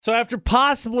So after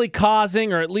possibly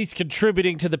causing or at least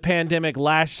contributing to the pandemic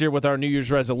last year with our New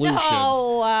Year's resolutions,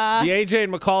 the AJ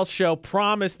and McCall show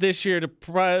promised this year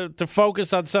to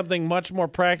focus on something much more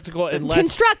practical and less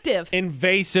constructive,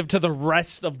 invasive to the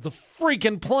rest of the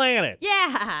freaking planet.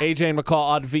 Yeah. AJ and McCall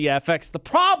on VFX. The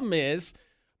problem is,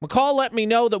 McCall let me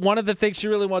know that one of the things she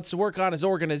really wants to work on is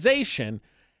organization.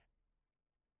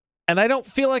 And I don't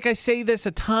feel like I say this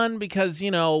a ton because,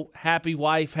 happy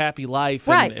wife, happy life.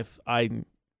 Right. And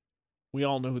we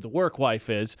all know who the work wife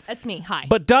is. That's me. Hi.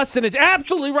 But Dustin is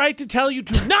absolutely right to tell you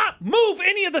to not move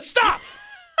any of the stuff.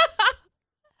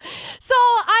 So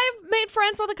I've made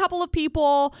friends with a couple of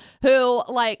people who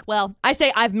I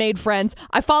say I've made friends.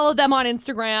 I followed them on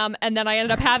Instagram, and then I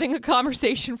ended up having a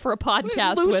conversation for a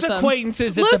podcast with them.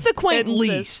 Acquaintances at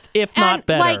least, if not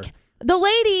better. The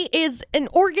lady is an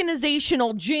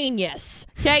organizational genius,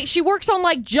 okay? She works on,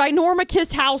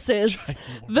 ginormous houses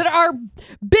that are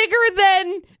bigger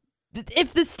than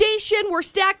if the station were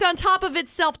stacked on top of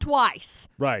itself twice.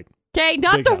 Right. Okay?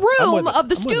 Not Big the house. room of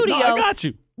the studio. No, I got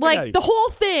you. The whole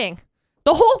thing.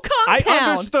 The whole compound.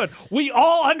 I understood. We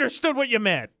all understood what you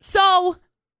meant. So,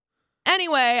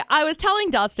 anyway, I was telling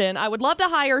Dustin I would love to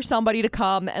hire somebody to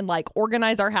come and,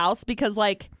 organize our house because,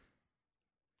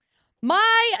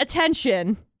 my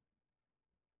attention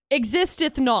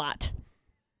existeth not.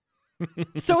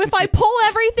 So if I pull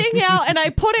everything out and I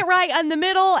put it right in the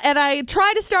middle and I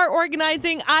try to start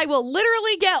organizing, I will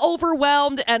literally get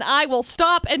overwhelmed and I will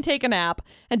stop and take a nap.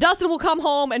 And Dustin will come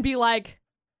home and be like,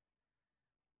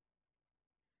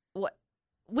 "What?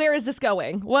 Where is this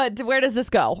going? Where does this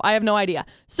go? I have no idea."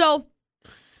 So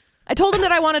I told him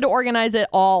that I wanted to organize it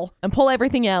all and pull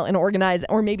everything out and organize it,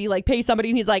 or maybe pay somebody.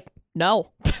 And he's like,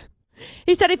 "No."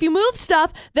 He said, if you move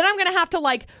stuff, then I'm going to have to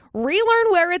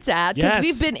relearn where it's at. Because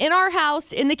we've been in our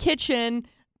house in the kitchen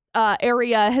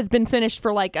area has been finished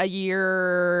for a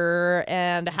year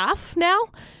and a half now.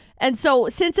 And so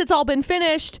since it's all been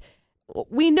finished,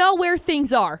 we know where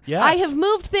things are. Yes. I have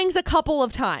moved things a couple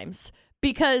of times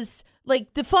because the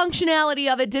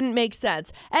functionality of it didn't make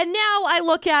sense. And now I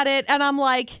look at it and I'm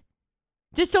like,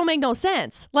 this don't make no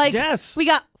sense. Yes. We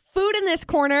got food in this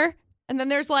corner and then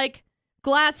there's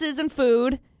glasses and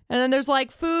food, and then there's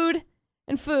food,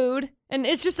 and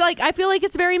it's just I feel like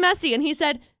it's very messy. And he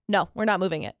said, no, we're not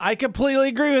moving it. I completely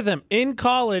agree with him. In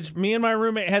college, me and my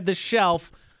roommate had this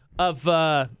shelf of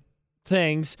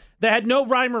things that had no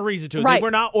rhyme or reason to it. Right. They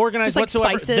were not organized just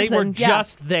whatsoever. Spices they were and,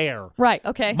 just there. Right,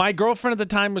 okay. My girlfriend at the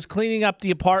time was cleaning up the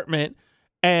apartment,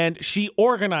 and she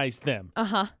organized them.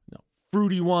 Uh-huh.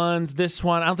 Fruity ones, this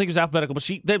one. I don't think it was alphabetical, but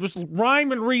there was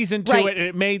rhyme and reason to it, and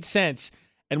it made sense.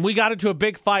 And we got into a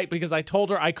big fight because I told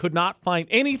her I could not find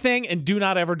anything and do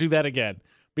not ever do that again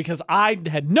because I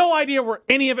had no idea where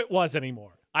any of it was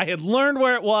anymore. I had learned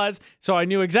where it was, so I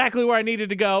knew exactly where I needed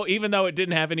to go, even though it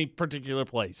didn't have any particular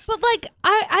place. But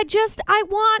I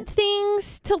want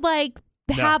things to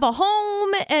have a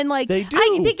home and they do. They have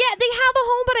a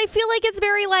home, but I feel like it's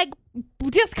very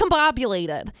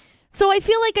discombobulated. So I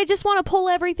feel like I just want to pull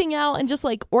everything out and just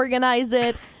organize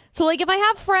it. So, if I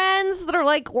have friends that are,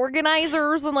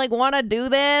 organizers and, want to do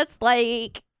this,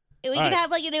 we can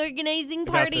have, an organizing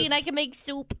party and I can make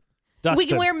soup. Dustin. We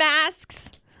can wear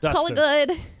masks. Dustin. Call it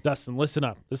good. Dustin, listen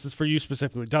up. This is for you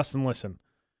specifically. Dustin, listen.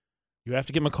 You have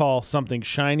to give McCall something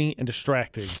shiny and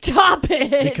distracting. Stop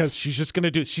it. Because she's just going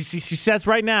to do it. She says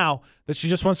right now that she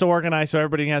just wants to organize so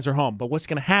everybody has her home. But what's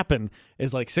going to happen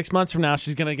is 6 months from now,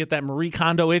 she's going to get that Marie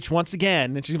Kondo itch once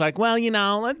again. And she's like, well,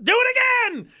 let's do it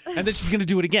again. And then she's going to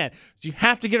do it again. So you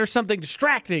have to get her something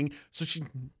distracting. So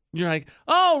you're like,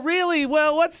 oh, really?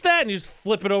 Well, what's that? And you just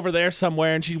flip it over there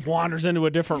somewhere and she wanders into a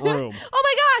different room. Oh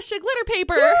my gosh, a glitter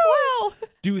paper. Wow.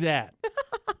 Do that.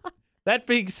 That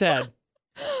being said,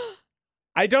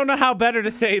 I don't know how better to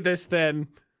say this than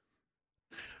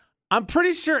I'm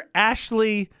pretty sure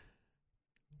Ashleigh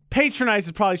patronized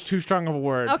is probably too strong of a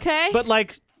word. Okay. But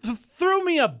threw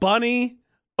me a bunny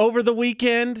over the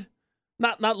weekend.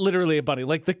 Not literally a bunny.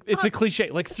 It's a cliche.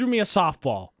 Threw me a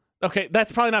softball. Okay,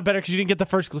 that's probably not better because you didn't get the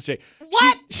first cliche.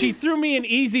 What? She threw me an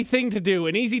easy thing to do,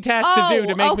 an easy task to do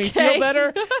to make me feel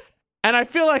better. And I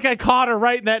feel like I caught her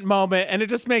right in that moment, and it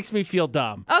just makes me feel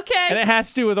dumb. Okay. And it has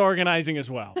to do with organizing as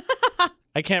well.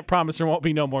 I can't promise there won't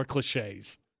be no more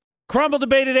cliches. Crumble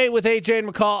Debate at 8 with AJ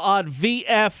and McCall on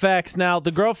VFX. Now,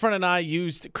 the girlfriend and I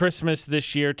used Christmas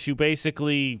this year to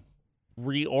basically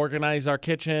reorganize our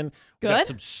kitchen. Good. We got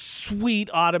some sweet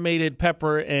automated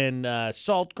pepper and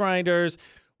salt grinders.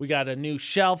 We got a new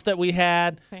shelf that we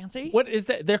had. Fancy. What is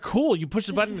that? They're cool. You push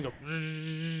the button and go.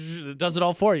 It does it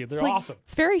all for you. They're awesome.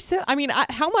 It's very simple. I mean,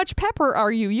 how much pepper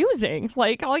are you using?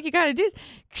 Like, all you gotta do is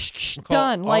McCall,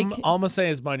 done. Like, all I'm gonna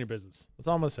say is mind your business. That's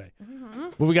all I'm gonna say.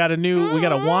 But we got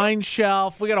a wine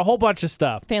shelf. We got a whole bunch of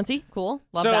stuff. Fancy, cool,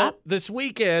 love so that. This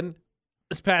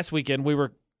past weekend, we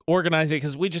were organizing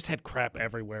because we just had crap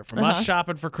everywhere from us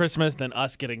shopping for Christmas, then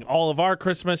us getting all of our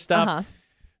Christmas stuff.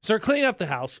 So we're cleaning up the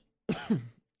house.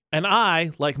 And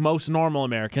I, like most normal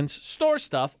Americans, store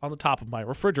stuff on the top of my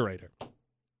refrigerator.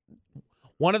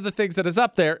 One of the things that is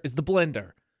up there is the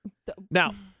blender.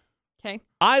 Now,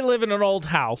 I live in an old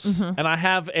house, and I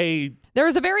have there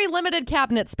is a very limited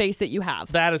cabinet space that you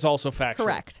have. That is also factual.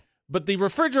 Correct. But the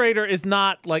refrigerator is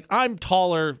not, like, I'm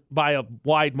taller by a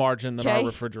wide margin than our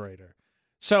refrigerator.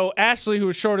 So Ashleigh, who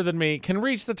is shorter than me, can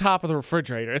reach the top of the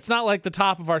refrigerator. It's not like the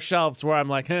top of our shelves where I'm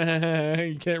like,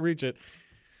 you can't reach it.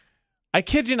 I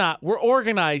kid you not, we're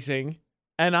organizing,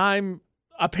 and I'm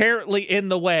apparently in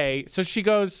the way. So she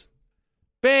goes,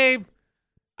 babe,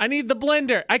 I need the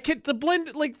blender. The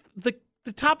blender, like, the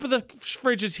top of the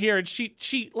fridge is here, and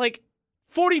she like,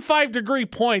 45-degree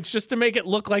points just to make it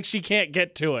look like she can't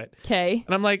get to it. Okay.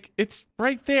 And I'm like, it's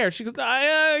right there. She goes,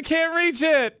 I can't reach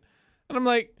it. And I'm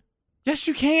like, yes,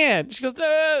 you can. She goes,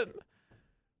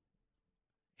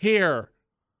 here.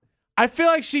 I feel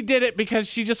like she did it because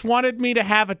she just wanted me to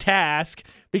have a task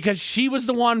because she was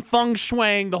the one feng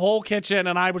shuiing the whole kitchen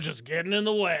and I was just getting in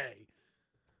the way.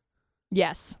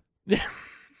 Yes.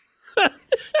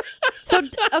 So,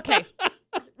 okay.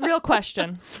 Real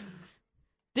question.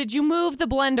 Did you move the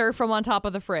blender from on top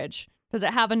of the fridge? Does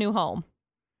it have a new home?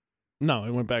 No,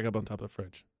 it went back up on top of the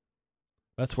fridge.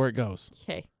 That's where it goes.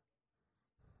 Okay.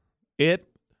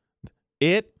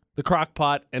 The crock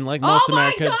pot, and like most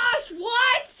Americans. Oh my gosh,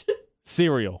 what?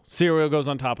 Cereal. Cereal goes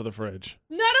on top of the fridge.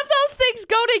 None of those things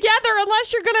go together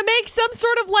unless you're going to make some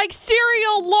sort of like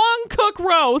cereal long cook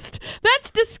roast.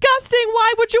 That's disgusting.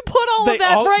 Why would you put all of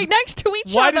that right next to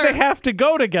each Why other? do they have to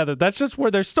go together? That's just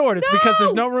where they're stored. It's because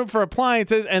there's no room for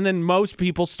appliances, and then most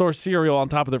people store cereal on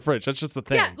top of their fridge. That's just the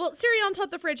thing. Yeah, well, cereal on top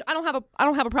of the fridge, I don't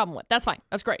have a problem with. That's fine.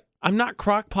 That's great. I'm not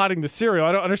crock potting the cereal.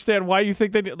 I don't understand why you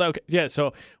think they do. Okay, yeah,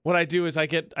 so what I do is I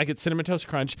get Cinnamon Toast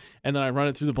Crunch, and then I run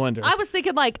it through the blender. I was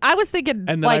thinking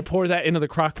and then I pour that into the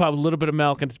crock pot with a little bit of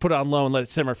milk and just put it on low and let it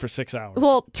simmer for 6 hours.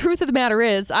 Well, truth of the matter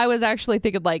is, I was actually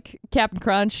thinking like Captain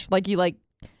Crunch, like you like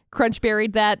crunch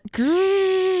berried that,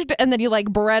 and then you like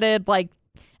breaded like,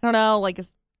 I don't know, like a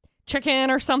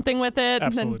chicken or something with it,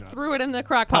 Absolutely and then not. threw it in the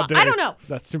crock pot. I don't know.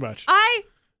 That's too much.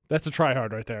 That's a try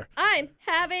hard right there. I'm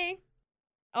having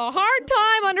a hard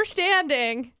time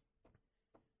understanding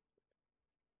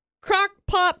crock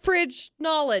pot fridge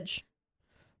knowledge.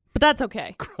 But that's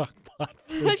okay. Crock pot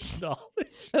fridge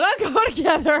knowledge. They don't go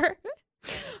together.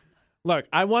 Look,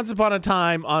 I once upon a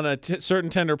time on a certain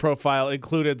Tinder profile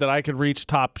included that I could reach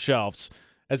top shelves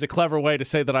as a clever way to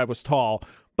say that I was tall.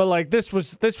 But like this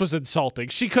was insulting.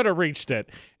 She could have reached it.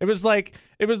 It was like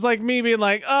me being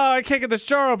like, "Oh, I can't get this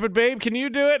jar open, babe. Can you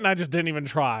do it?" And I just didn't even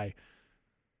try.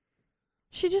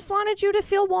 She just wanted you to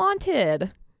feel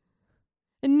wanted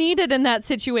and needed in that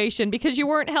situation because you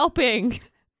weren't helping.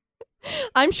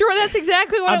 I'm sure that's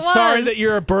exactly what it was. I'm sorry that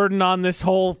you're a burden on this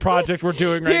whole project we're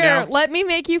doing right now. Here, let me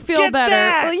make you feel Get better.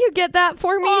 that! Will you get that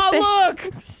for me? Oh,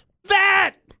 look!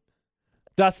 That!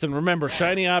 Dustin, remember,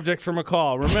 shiny object for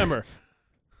McCall. Remember.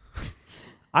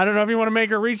 I don't know if you want to make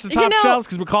her reach the top shelves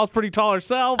because McCall's pretty tall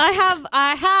herself. I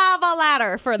have a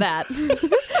ladder for that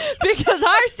because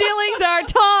our ceilings are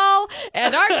tall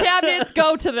and our cabinets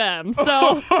go to them.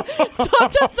 So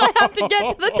sometimes I have to get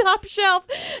to the top shelf,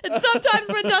 and sometimes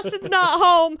when Dustin's not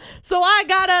home, so I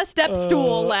got a step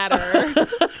stool ladder.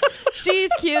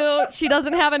 She's cute. She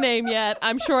doesn't have a name yet.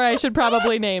 I'm sure I should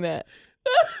probably name it.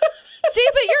 See,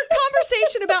 but your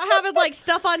conversation about having like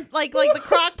stuff on like the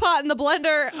crock pot and the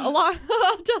blender along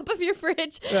on top of your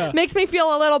fridge makes me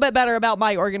feel a little bit better about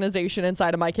my organization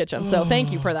inside of my kitchen. So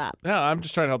thank you for that. Yeah, I'm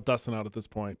just trying to help Dustin out at this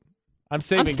point. I'm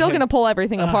still going to pull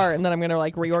everything apart and then I'm going to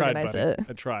like reorganize it.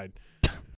 I tried.